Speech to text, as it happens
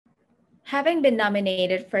Having been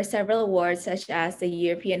nominated for several awards such as the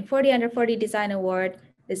European 40 Under 40 Design Award,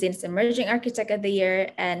 the Zine's Emerging Architect of the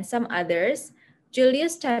Year, and some others,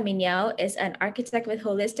 Julius Taminao is an architect with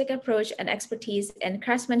holistic approach and expertise in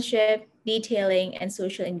craftsmanship, detailing, and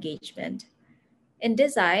social engagement. In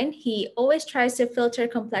design, he always tries to filter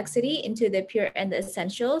complexity into the pure and the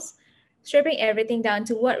essentials, stripping everything down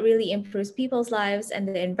to what really improves people's lives and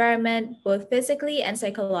the environment, both physically and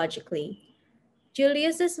psychologically.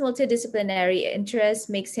 Julius's multidisciplinary interest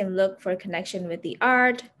makes him look for connection with the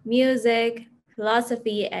art, music,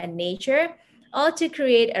 philosophy, and nature, all to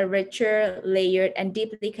create a richer, layered, and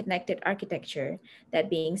deeply connected architecture. That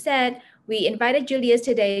being said, we invited Julius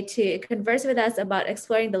today to converse with us about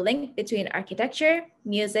exploring the link between architecture,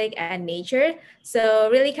 music, and nature. So,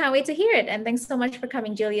 really can't wait to hear it. And thanks so much for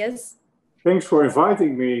coming, Julius. Thanks for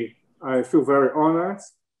inviting me. I feel very honored.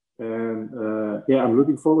 And I'm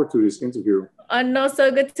looking forward to this interview. Oh, no,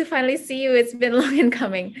 so good to finally see you. It's been long in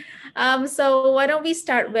coming. So why don't we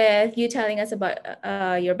start with you telling us about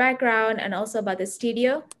your background and also about the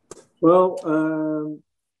studio? Well,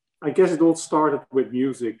 I guess it all started with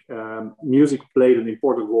music. Music played an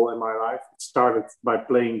important role in my life. It started by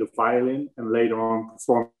playing the violin and later on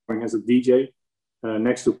performing as a DJ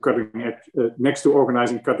next to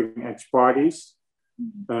organizing cutting edge parties.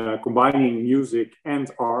 Combining music and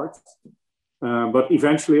art. But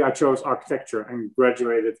eventually I chose architecture and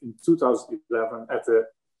graduated in 2011 at the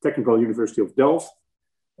Technical University of Delft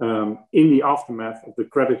in the aftermath of the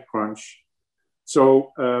credit crunch.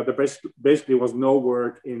 So there basically was no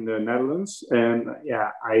work in the Netherlands. And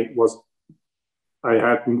I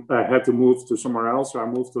had to move to somewhere else. So I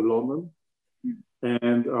moved to London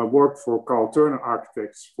and worked for Carl Turner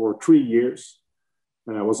Architects for 3 years.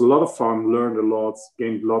 It was a lot of fun, learned a lot,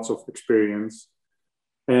 gained lots of experience.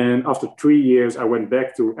 And after 3 years, I went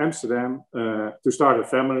back to Amsterdam to start a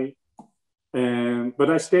family. But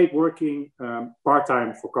I stayed working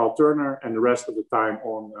part-time for Carl Turner and the rest of the time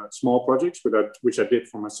on small projects, which I did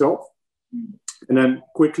for myself. And then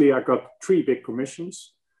quickly, I got 3 big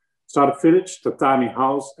commissions. Started Village, Tatami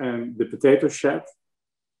House, and the Potato Shed.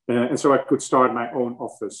 And so I could start my own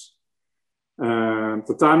office.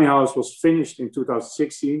 Tatami House was finished in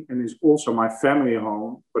 2016 and is also my family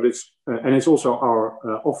home, but it's also our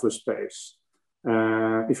office space.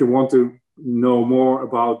 If you want to know more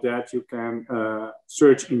about that, you can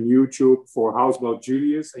search in YouTube for Houseboat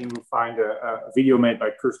Julius and you will find a video made by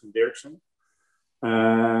Kirsten Dirksen,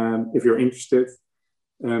 if you're interested.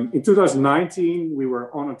 In 2019, we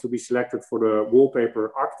were honored to be selected for the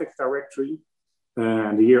Wallpaper Architect Directory.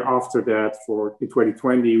 And the year after that, in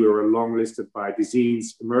 2020, we were longlisted by the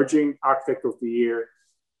Zine's Emerging Architect of the Year.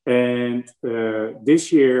 And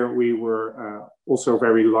this year, we were also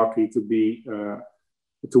very lucky to be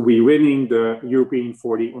winning the European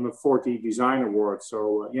 40 Under 40 Design Award.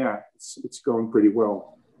 So it's going pretty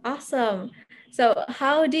well. Awesome. So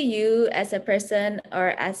how do you, as a person or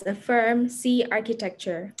as a firm, see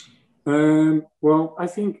architecture? Well, I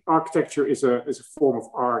think architecture is a form of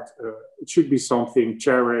art. It should be something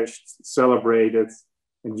cherished, celebrated,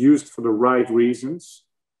 and used for the right reasons.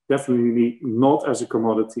 Definitely not as a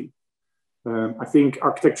commodity. I think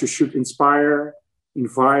architecture should inspire,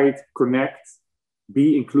 invite, connect,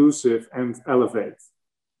 be inclusive, and elevate.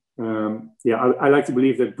 I like to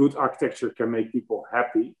believe that good architecture can make people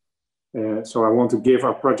happy. So I want to give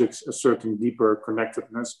our projects a certain deeper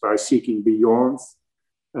connectedness by seeking beyond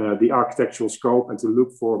the architectural scope and to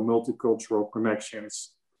look for multicultural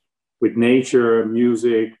connections with nature,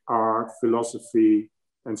 music, art, philosophy,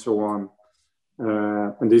 and so on.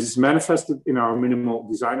 And this is manifested in our minimal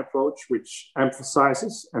design approach, which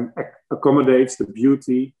emphasizes and accommodates the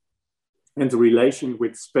beauty and the relation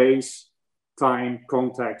with space, time,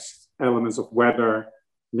 context, elements of weather,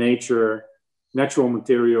 nature, natural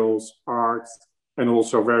materials, art, and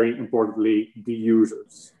also very importantly, the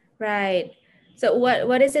users. Right. So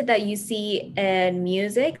what is it that you see in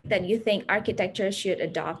music that you think architecture should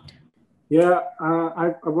adopt? Yeah,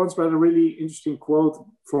 I once read a really interesting quote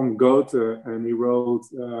from Goethe, and he wrote,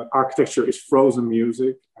 architecture is frozen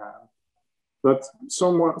music. But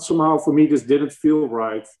somehow for me, this didn't feel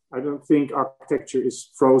right. I don't think architecture is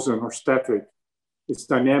frozen or static. It's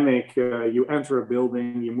dynamic. You enter a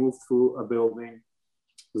building, you move through a building.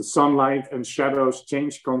 The sunlight and shadows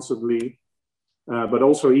change constantly. But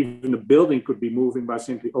also even the building could be moving by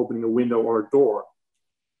simply opening a window or a door.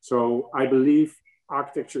 So I believe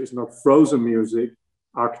architecture is not frozen music.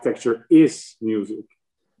 Architecture is music.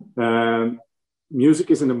 Music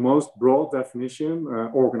is in the most broad definition,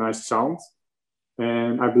 organized sound.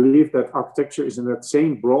 And I believe that architecture is in that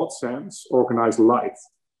same broad sense, organized light.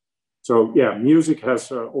 So yeah, music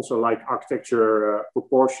has also like architecture,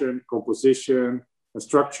 proportion, composition, and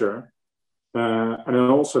structure. And I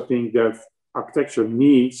also think that architecture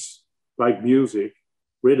needs, like music,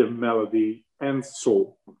 rhythm, melody, and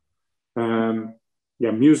soul. Yeah,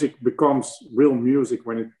 music becomes real music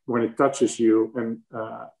when it touches you, and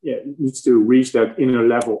yeah, it needs to reach that inner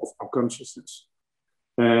level of consciousness.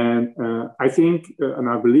 And I think, and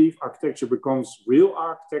I believe, architecture becomes real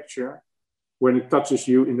architecture when it touches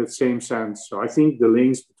you in that same sense. So I think the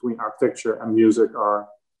links between architecture and music are,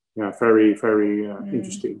 yeah, very, very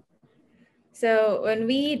interesting. So when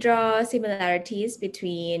we draw similarities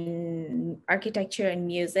between architecture and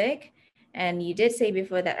music, and you did say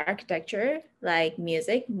before that architecture, like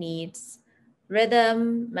music, needs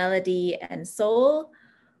rhythm, melody, and soul.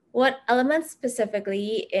 What elements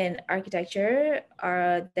specifically in architecture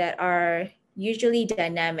are that are usually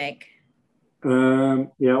dynamic?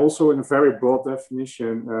 Yeah, also in a very broad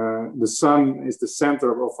definition, the sun is the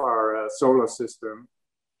center of our solar system.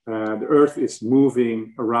 The earth is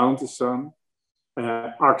moving around the sun.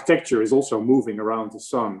 Architecture is also moving around the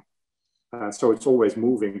sun. So it's always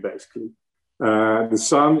moving, basically. The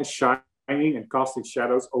sun is shining and casting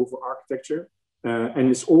shadows over architecture,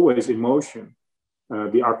 and it's always in motion,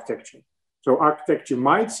 the architecture. So architecture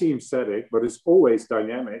might seem static, but it's always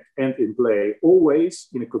dynamic and in play, always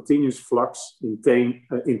in a continuous flux in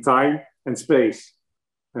time and space.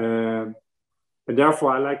 And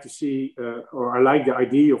therefore, I like to see, or I like the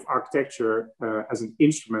idea of architecture as an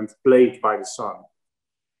instrument played by the sun.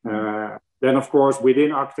 Then, of course,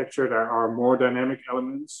 within architecture, there are more dynamic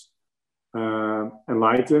elements,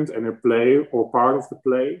 enlightened and a play or part of the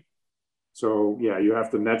play. So yeah, you have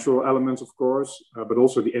the natural elements, of course, but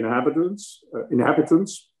also the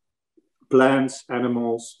inhabitants, plants,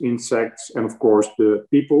 animals, insects, and of course the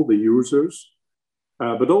people, the users,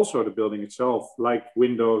 but also the building itself, like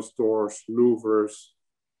windows, doors, louvers,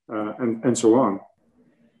 and so on.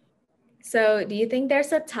 So do you think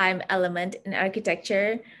there's a time element in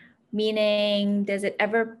architecture? Meaning, does it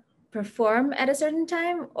ever perform at a certain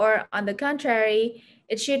time? Or on the contrary,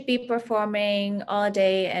 it should be performing all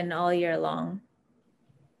day and all year long?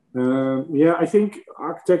 Yeah, I think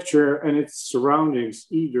architecture and its surroundings,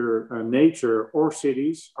 either nature or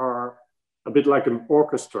cities, are a bit like an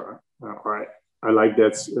orchestra. I like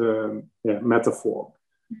that metaphor.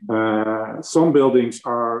 Some buildings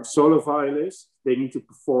are solo violists. They need to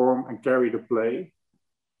perform and carry the play.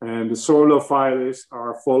 And the solo violists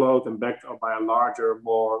are followed and backed up by a larger,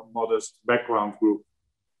 more modest background group.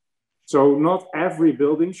 So not every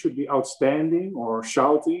building should be outstanding or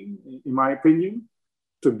shouting, in my opinion.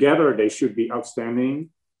 Together, they should be outstanding.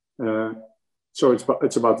 So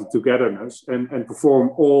it's about the togetherness and perform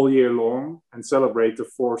all year long and celebrate the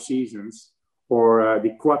 4 seasons, or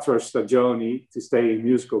the quattro stagioni, to stay in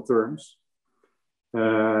musical terms.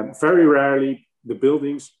 Very rarely, the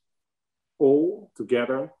buildings all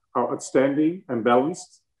together are outstanding and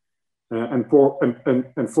balanced, and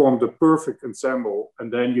form the perfect ensemble,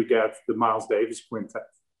 and then you get the Miles Davis Quintet.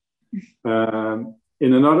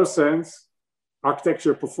 In another sense,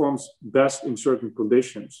 architecture performs best in certain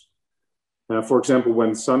conditions. For example, when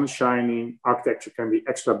the sun is shining, architecture can be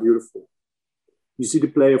extra beautiful. You see the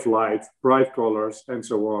play of light, bright colors, and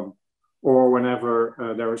so on. Or whenever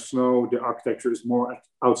there is snow, the architecture is more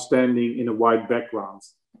outstanding in a white background.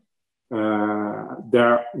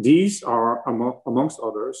 These are, amongst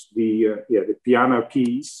others, the piano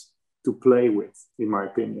keys to play with, in my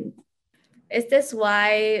opinion. Is this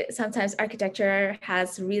why sometimes architecture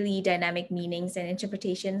has really dynamic meanings and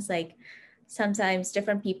interpretations? Like sometimes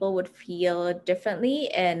different people would feel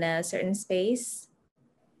differently in a certain space?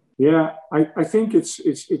 Yeah, I think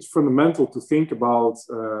it's fundamental to think about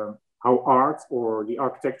how art or the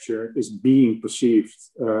architecture is being perceived.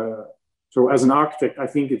 So as an architect, I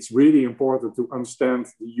think it's really important to understand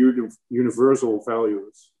the universal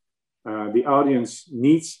values. The audience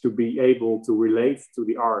needs to be able to relate to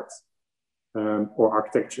the art or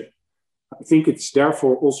architecture. I think it's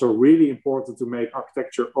therefore also really important to make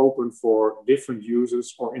architecture open for different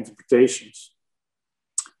uses or interpretations.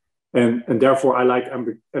 And therefore, I like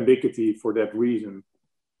ambiguity for that reason.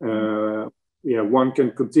 One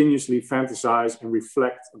can continuously fantasize and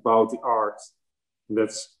reflect about the art.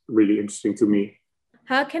 That's really interesting to me.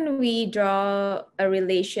 How can we draw a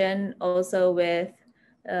relation also with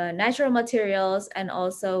natural materials and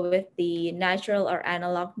also with the natural or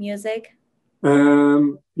analog music?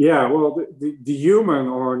 The human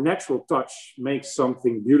or natural touch makes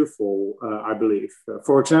something beautiful, I believe.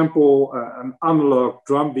 For example, an analog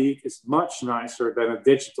drum beat is much nicer than a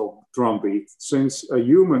digital drum beat, since a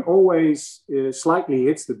human always slightly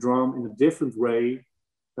hits the drum in a different way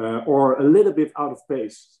or a little bit out of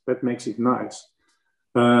pace. That makes it nice.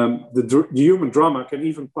 The human drummer can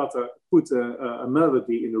even put a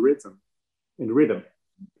melody in the rhythm.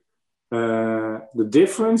 The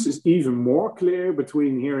difference is even more clear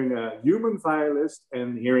between hearing a human violist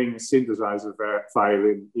and hearing a synthesizer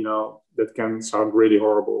violin. You know, that can sound really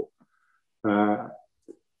horrible.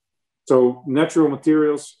 So natural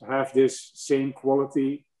materials have this same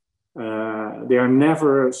quality. They are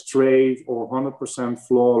never straight or 100%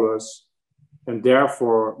 flawless, and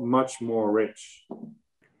therefore much more rich.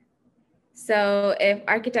 So if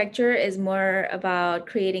architecture is more about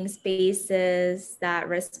creating spaces that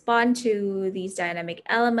respond to these dynamic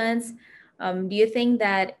elements, do you think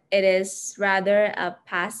that it is rather a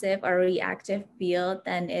passive or reactive field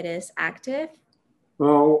than it is active?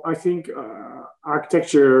 Well, I think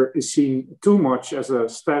architecture is seen too much as a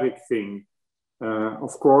static thing.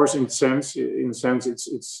 Of course, in a sense,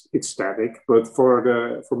 it's static. But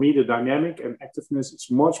for me, the dynamic and activeness is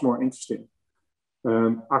much more interesting.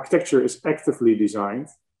 Architecture is actively designed.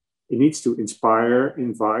 It needs to inspire,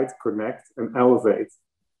 invite, connect, and elevate.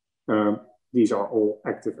 These are all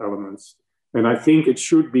active elements. And I think it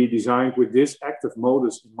should be designed with this active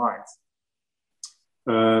modus in mind.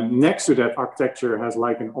 Next to that, architecture has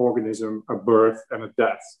like an organism, a birth and a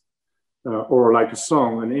death, or like a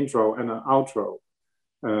song, an intro and an outro.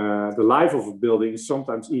 The life of a building is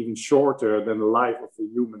sometimes even shorter than the life of a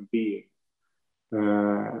human being.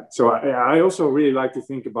 So I also really like to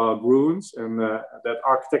think about ruins, and that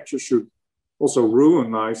architecture should also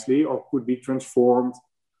ruin nicely or could be transformed,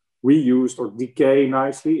 reused, or decay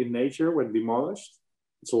nicely in nature when demolished.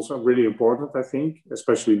 It's also really important, I think,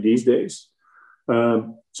 especially these days.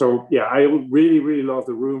 So yeah, I really love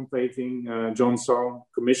the room painting John Soane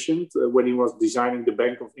commissioned when he was designing the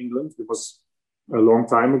Bank of England. It was a long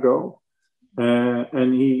time ago.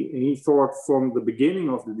 And he thought from the beginning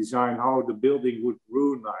of the design how the building would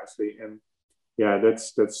ruin nicely. And yeah,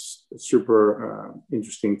 that's super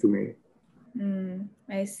interesting to me.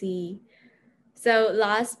 I see. So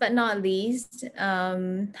last but not least,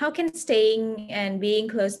 how can staying and being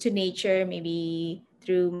close to nature, maybe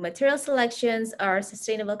through material selections or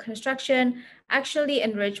sustainable construction, actually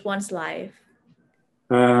enrich one's life?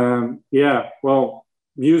 Yeah, well,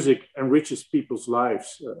 music enriches people's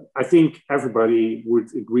lives. I think everybody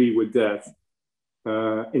would agree with that.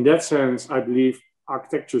 In that sense, I believe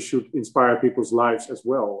architecture should inspire people's lives as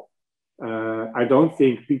well. I don't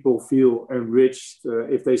think people feel enriched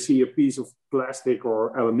if they see a piece of plastic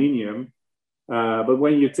or aluminium. But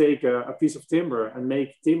when you take a piece of timber and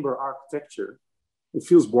make timber architecture, it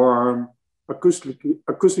feels warm.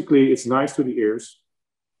 Acoustically, it's nice to the ears.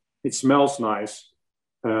 It smells nice.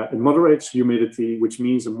 It moderates humidity, which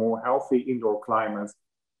means a more healthy indoor climate.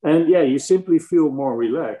 And yeah, you simply feel more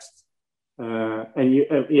relaxed.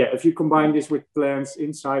 If you combine this with plants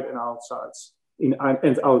inside and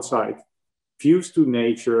outside, views to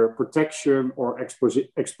nature, protection or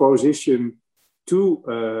exposition to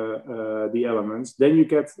the elements, then you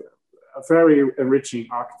get a very enriching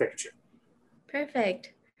architecture.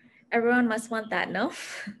 Perfect. Everyone must want that, no?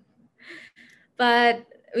 But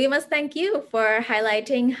we must thank you for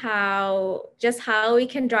highlighting how we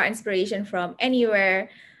can draw inspiration from anywhere,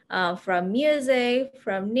 from music,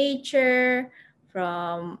 from nature,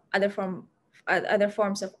 from other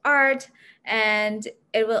forms of art, and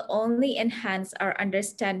it will only enhance our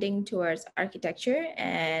understanding towards architecture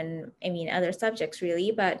and other subjects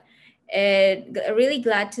really. But really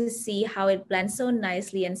glad to see how it blends so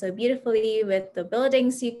nicely and so beautifully with the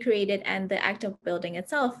buildings you created and the act of building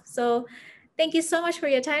itself. So thank you so much for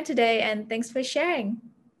your time today, and thanks for sharing.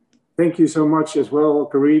 Thank you so much as well,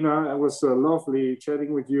 Karina. It was lovely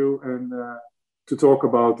chatting with you and to talk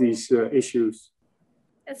about these issues.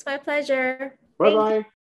 It's my pleasure. Bye-bye.